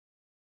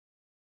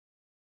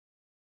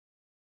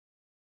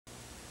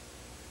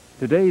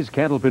Today's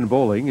Candlepin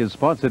Bowling is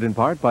sponsored in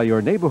part by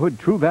your neighborhood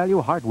True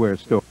Value hardware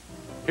store.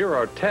 Here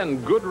are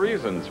 10 good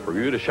reasons for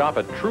you to shop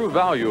at True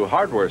Value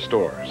hardware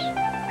stores.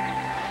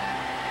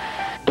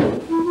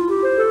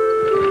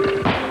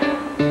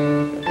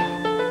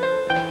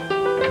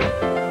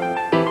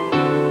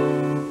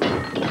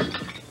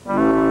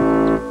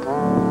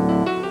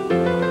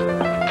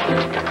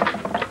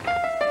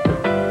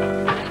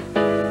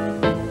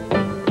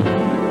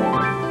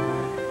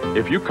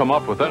 If you come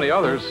up with any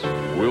others,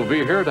 we'll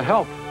be here to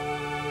help.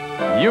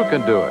 You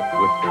can do it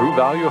with True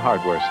Value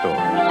hardware stores.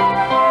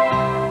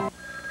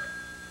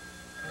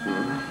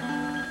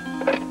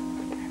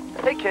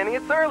 Hey, Kenny,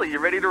 it's early. You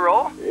ready to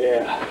roll?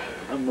 Yeah,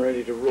 I'm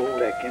ready to roll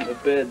back into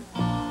bed.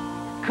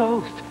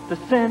 Coast, the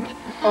scent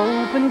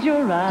opens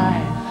your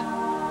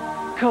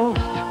eyes. Coast,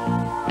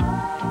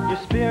 your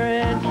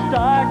spirits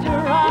start to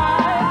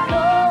rise.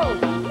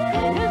 Coast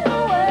is the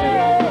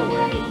way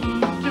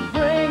to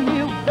bring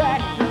you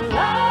back to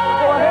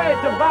life. Oh, hey,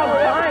 it's about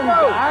time,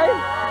 guys.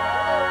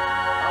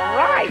 All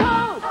right.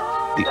 Coast,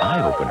 The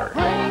eye-opener.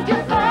 brings you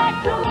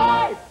back to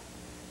life.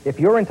 If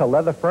you're into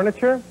leather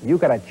furniture, you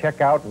gotta check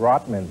out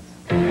Rotman's.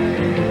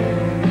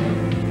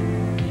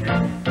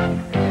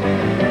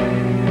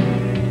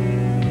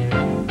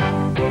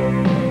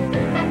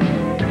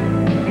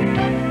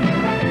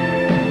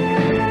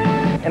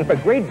 And for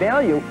great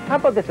value, how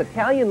about this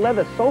Italian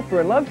leather sofa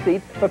and love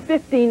seat for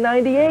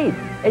 $15.98?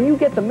 And you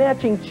get the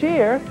matching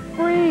chair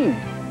free.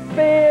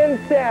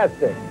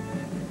 Fantastic.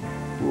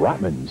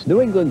 Rotman's,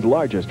 New England's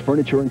largest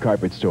furniture and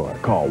carpet store.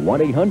 Call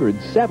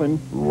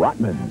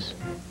 1-800-7-ROTMANS.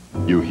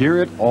 You hear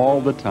it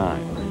all the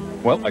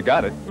time. Well, I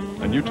got it.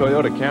 A new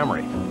Toyota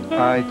Camry.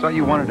 I thought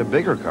you wanted a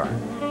bigger car.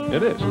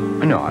 It is.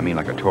 No, I mean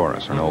like a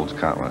Taurus or an old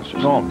Cutlass.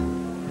 No,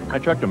 I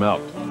checked them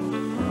out.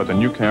 But the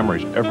new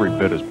Camry's every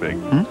bit as big.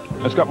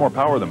 It's got more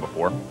power than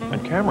before,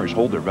 and Camrys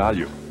hold their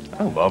value.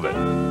 I love it.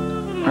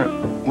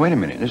 Wait a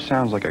minute, this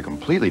sounds like a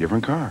completely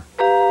different car.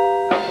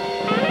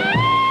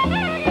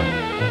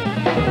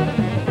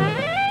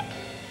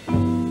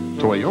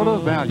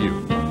 Toyota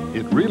value.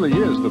 It really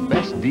is the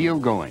best deal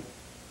going.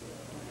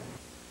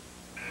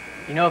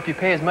 You know, if you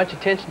pay as much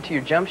attention to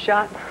your jump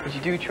shot as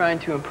you do trying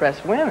to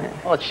impress women,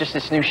 well, it's just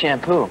this new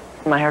shampoo.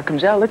 My hair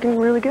comes out looking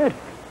really good.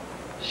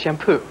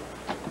 Shampoo.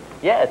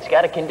 Yeah, it's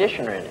got a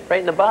conditioner in it, right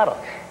in the bottle.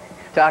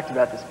 Talked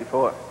about this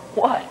before.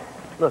 What?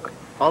 Look,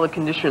 all the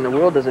conditioner in the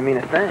world doesn't mean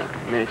a thing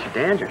the minute your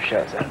dandruff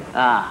shows up.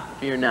 Ah,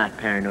 fear not,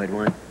 paranoid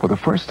one. For the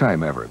first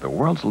time ever, the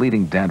world's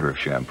leading dandruff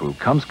shampoo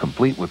comes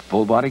complete with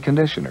full-body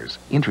conditioners.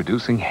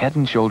 Introducing Head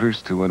 &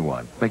 Shoulders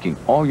 2-in-1, making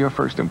all your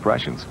first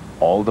impressions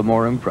all the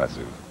more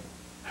impressive.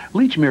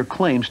 Lechmere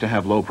claims to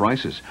have low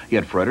prices,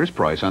 yet Fredder's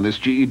price on this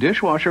GE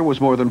dishwasher was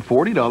more than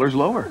 $40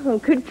 lower. Oh,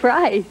 good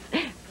price.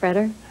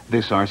 Fredder?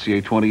 This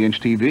RCA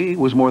 20-inch TV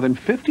was more than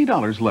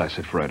 $50 less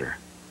at Fredder.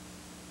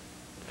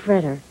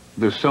 Fredder.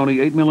 The Sony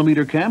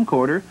 8mm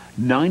camcorder,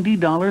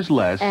 $90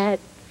 less At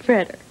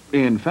Fredder.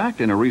 In fact,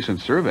 in a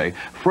recent survey,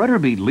 Fredder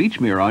beat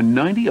Lechmere on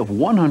 90 of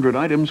 100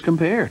 items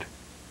compared.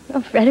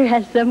 Oh, Fredder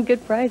has some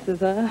good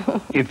prices, huh?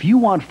 If you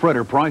want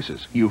Fredder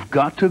prices, you've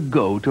got to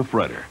go to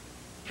Fredder.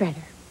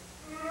 Fredder.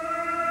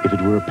 If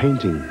it were a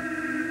painting,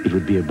 it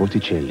would be a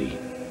Botticelli.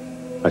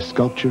 A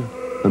sculpture,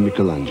 a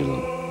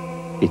Michelangelo.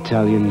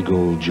 Italian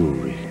gold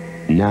jewelry.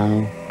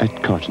 Now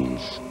at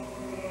Karten's.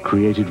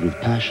 Created with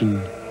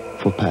passion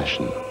for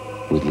passion.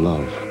 With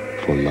love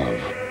for love.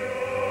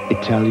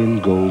 Italian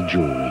gold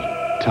jewelry.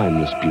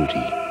 Timeless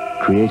beauty.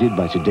 Created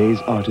by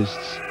today's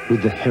artists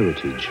with the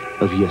heritage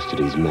of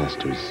yesterday's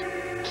masters.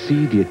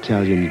 See the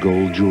Italian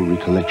gold jewelry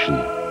collection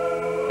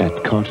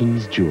at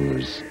Karten's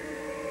Jewelers.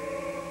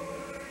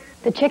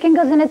 The chicken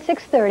goes in at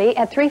 6:30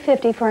 at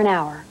 $3.50 for an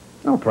hour.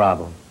 No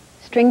problem.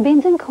 String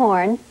beans and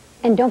corn,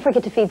 and don't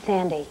forget to feed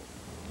Sandy.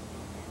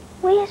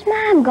 Where's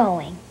Mom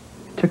going?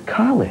 To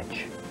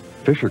college.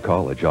 Fisher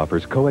College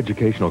offers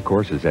coeducational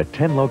courses at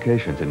 10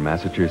 locations in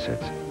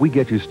Massachusetts. We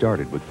get you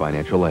started with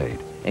financial aid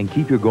and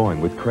keep you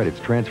going with credits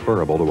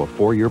transferable to a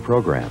 4-year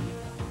program.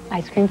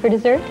 Ice cream for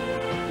dessert?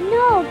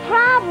 No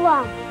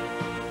problem.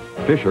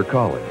 Fisher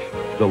College,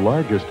 the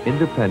largest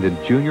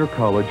independent junior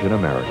college in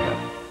America.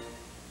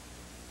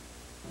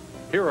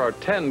 Here are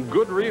 10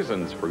 good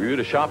reasons for you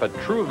to shop at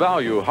True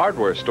Value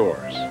hardware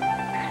stores.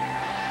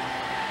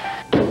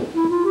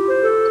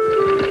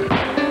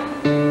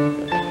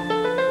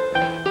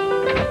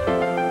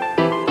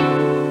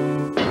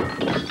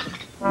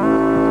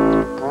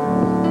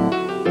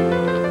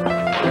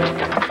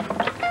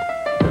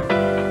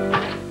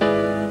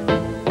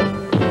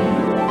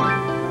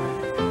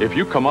 If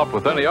you come up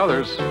with any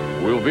others,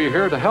 we'll be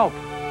here to help.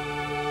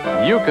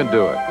 You can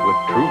do it with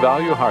True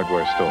Value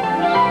hardware stores.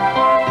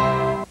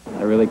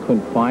 I really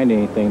couldn't find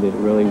anything that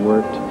really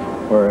worked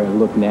or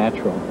looked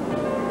natural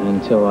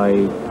until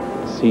I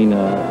seen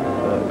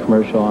a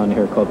commercial on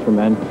Hair Club for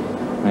Men.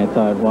 And I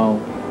thought, well,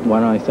 why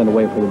don't I send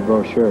away for the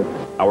brochure?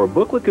 Our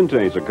booklet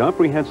contains a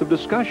comprehensive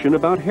discussion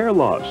about hair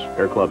loss,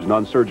 Hair Club's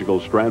non-surgical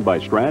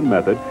strand-by-strand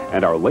method,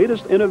 and our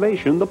latest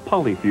innovation, the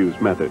Polyfuse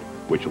method,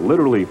 which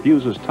literally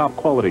fuses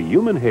top-quality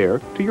human hair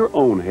to your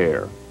own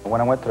hair. When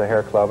I went to the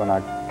hair club and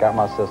I got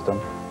my system,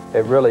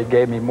 it really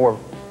gave me more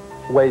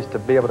ways to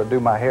be able to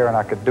do my hair, and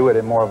I could do it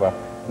in more of a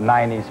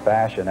 90s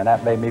fashion, and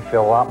that made me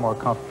feel a lot more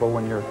comfortable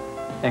when you're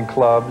in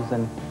clubs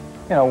and,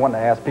 you know, wanting to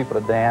ask people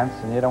to dance,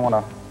 and you don't want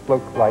to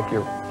look like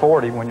you're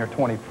 40 when you're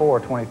 24,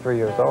 23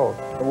 years old.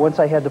 Once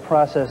I had the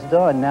process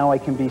done, now I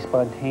can be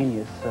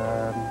spontaneous.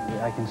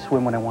 I can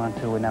swim when I want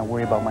to and not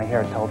worry about my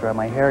hair until I dry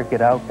my hair,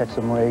 get out, catch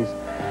some rays,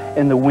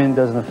 and the wind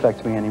doesn't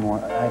affect me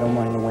anymore. I don't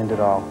mind the wind at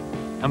all.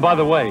 And by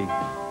the way,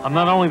 I'm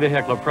not only the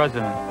hair club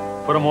president,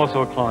 but I'm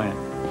also a client.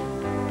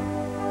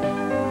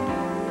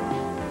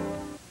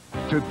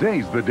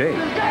 Today's the day.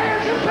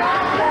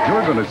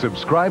 You're going to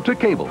subscribe to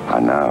cable. I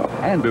know.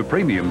 And a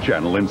premium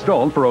channel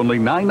installed for only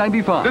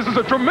 $9.95. This is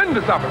a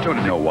tremendous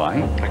opportunity. You know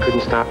why? I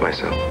couldn't stop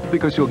myself.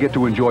 Because you'll get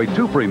to enjoy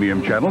 2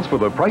 premium channels for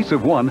the price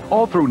of 1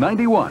 all through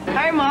 91.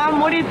 Hey,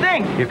 Mom, what do you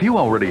think? If you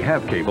already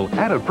have cable,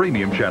 add a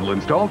premium channel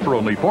installed for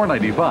only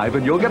 $4.95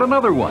 and you'll get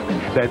another one.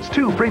 That's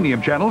 2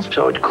 premium channels.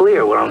 So it's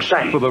clear what I'm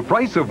saying. For the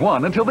price of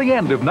 1 until the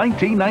end of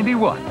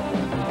 1991.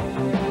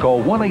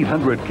 Call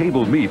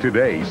 1-800-CABLE-ME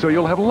today so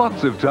you'll have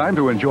lots of time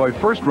to enjoy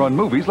first-run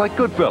movies like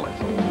Goodfellas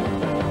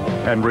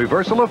and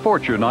Reversal of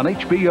Fortune on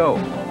HBO,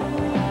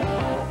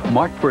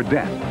 Marked for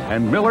Death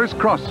and Miller's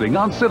Crossing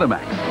on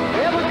Cinemax,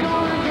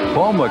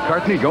 Paul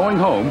McCartney Going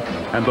Home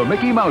and the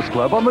Mickey Mouse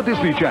Club on the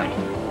Disney Channel,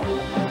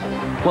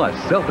 plus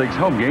Celtics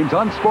home games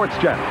on Sports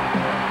Channel.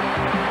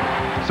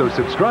 So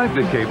subscribe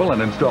to cable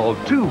and install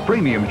 2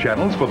 premium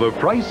channels for the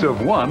price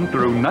of 1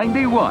 through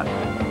 91.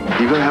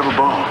 You're going to have a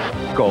ball.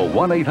 Call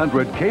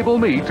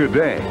 1-800-CABLE-ME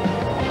today.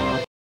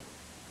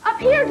 Up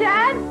here,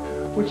 Dad.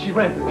 What'd she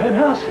rent, the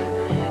penthouse?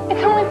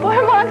 It's only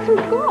 4 blocks from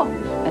school.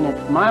 And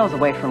it's miles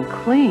away from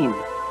clean.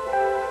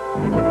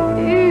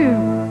 Ew.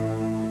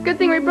 Good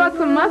thing we brought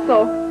some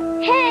muscle.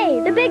 Hey,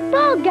 the big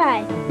bald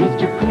guy.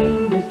 Mr.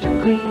 Clean, Mr.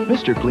 Clean.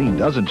 Mr. Clean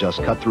doesn't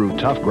just cut through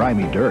tough,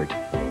 grimy dirt.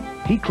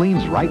 He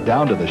cleans right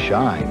down to the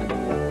shine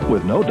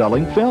with no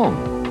dulling film.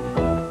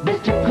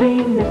 Mr.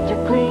 Clean,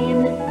 Mr.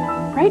 Clean.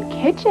 Bright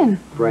kitchen.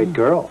 Bright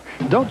girl.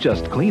 Don't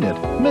just clean it,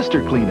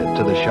 Mr. Clean it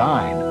to the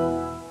shine.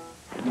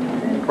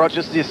 Brought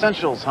just the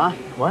essentials, huh?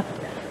 What?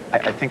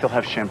 I think they'll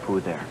have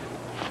shampoo there.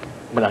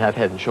 But I'll have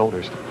Head and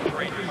Shoulders.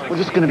 We're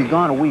just going to be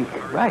gone a week.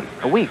 Right,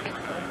 a week.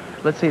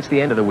 Let's say it's the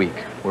end of the week.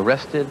 We're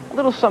rested, a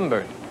little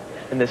sunburned,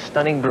 and this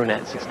stunning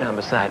brunette sits down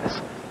beside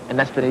us. And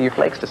that's the day your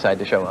flakes decide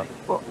to show up.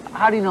 Well,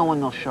 how do you know when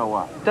they'll show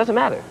up? It doesn't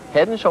matter.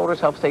 Head and Shoulders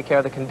helps take care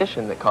of the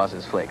condition that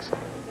causes flakes.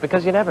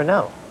 Because you never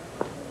know.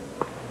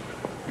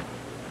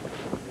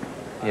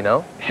 You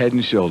know? Head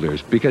and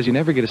Shoulders, because you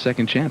never get a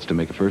second chance to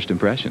make a first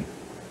impression.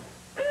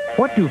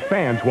 What do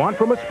fans want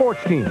from a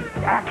sports team?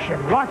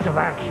 Action, lots of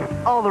action.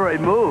 All the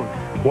right moves.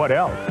 What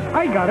else?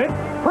 I got it.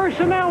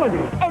 Personality.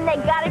 And they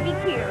gotta be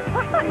cute.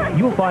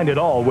 You'll find it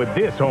all with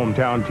this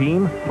hometown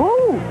team.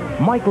 Ooh.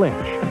 Mike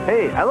Lynch.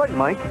 Hey, I like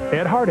Mike.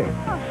 Ed Harding.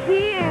 Oh,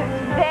 cute.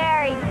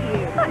 Very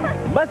cute.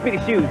 Must be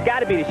the shoes.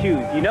 Gotta be the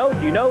shoes. You know?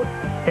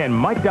 And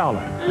Mike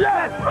Dowling.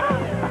 Yes!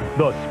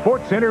 The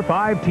SportsCenter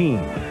 5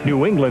 team.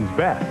 New England's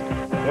best.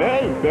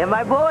 Hey, they're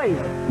my boys.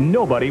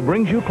 Nobody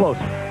brings you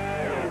closer.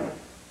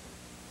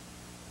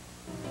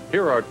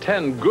 Here are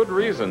 10 good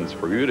reasons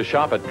for you to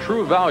shop at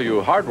True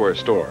Value hardware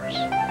stores.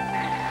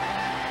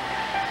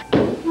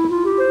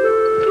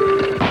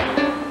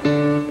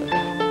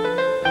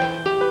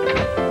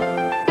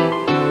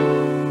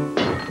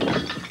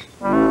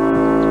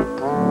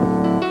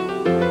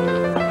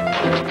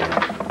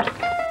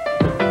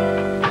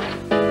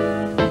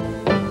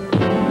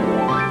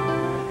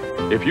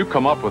 If you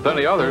come up with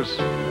any others,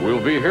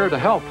 we'll be here to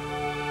help.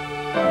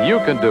 You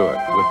can do it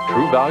with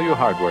True Value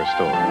hardware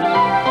stores.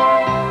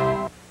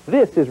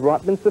 This is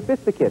Rotman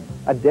Sophisticate,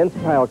 a dense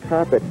pile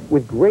carpet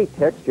with great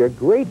texture,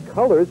 great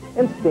colors,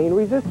 and stain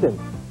resistance.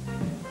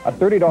 A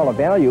 $30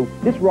 value,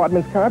 this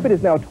Rotman's carpet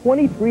is now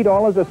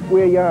 $23 a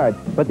square yard.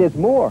 But there's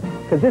more,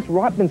 because this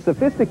Rotman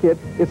Sophisticate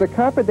is a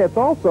carpet that's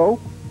also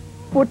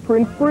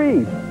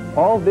footprint-free.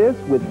 All this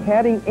with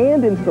padding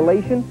and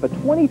installation for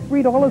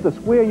 $23 a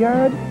square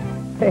yard.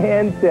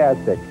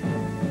 Fantastic.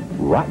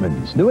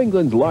 Rotman's, New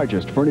England's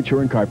largest furniture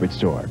and carpet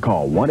store.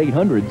 Call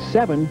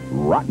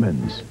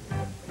 1-800-7-ROTMANS.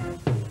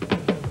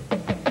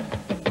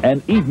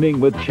 An Evening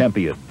with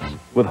Champions,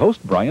 with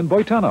host Brian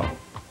Boitano,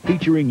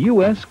 featuring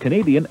U.S.,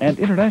 Canadian, and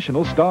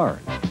international stars.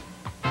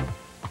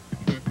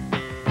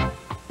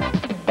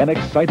 An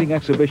exciting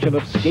exhibition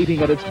of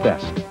skating at its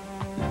best.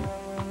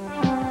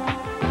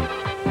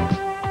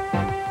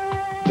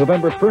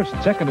 November 1st,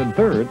 2nd, and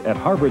 3rd at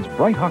Harvard's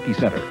Bright Hockey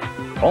Center.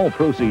 All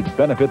proceeds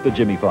benefit the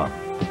Jimmy Fund.